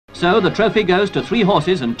So the trophy goes to 3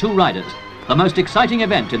 horses and 2 riders, the most exciting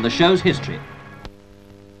event in the show's history.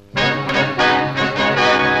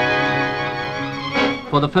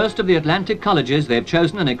 For the first of the Atlantic colleges, they've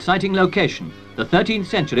chosen an exciting location, the 13th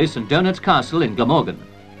century St. Donat's Castle in Glamorgan.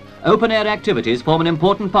 Open-air activities form an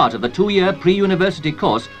important part of the 2-year pre-university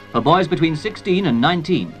course for boys between 16 and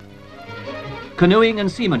 19. Canoeing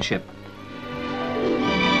and seamanship.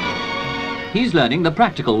 He's learning the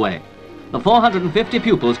practical way. The 450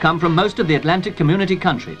 pupils come from most of the Atlantic community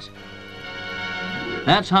countries.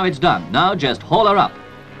 That's how it's done. Now just haul her up.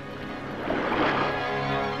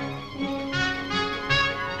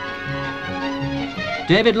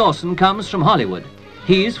 David Lawson comes from Hollywood.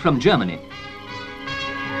 He's from Germany.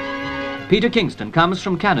 Peter Kingston comes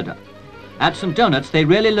from Canada. At St. Donat's, they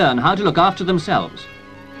really learn how to look after themselves.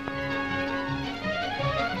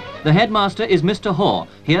 The headmaster is Mr. Hoare,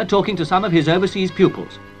 here talking to some of his overseas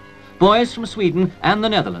pupils. Boys from Sweden and the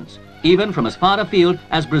Netherlands, even from as far afield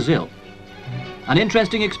as Brazil. An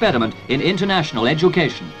interesting experiment in international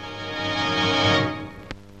education.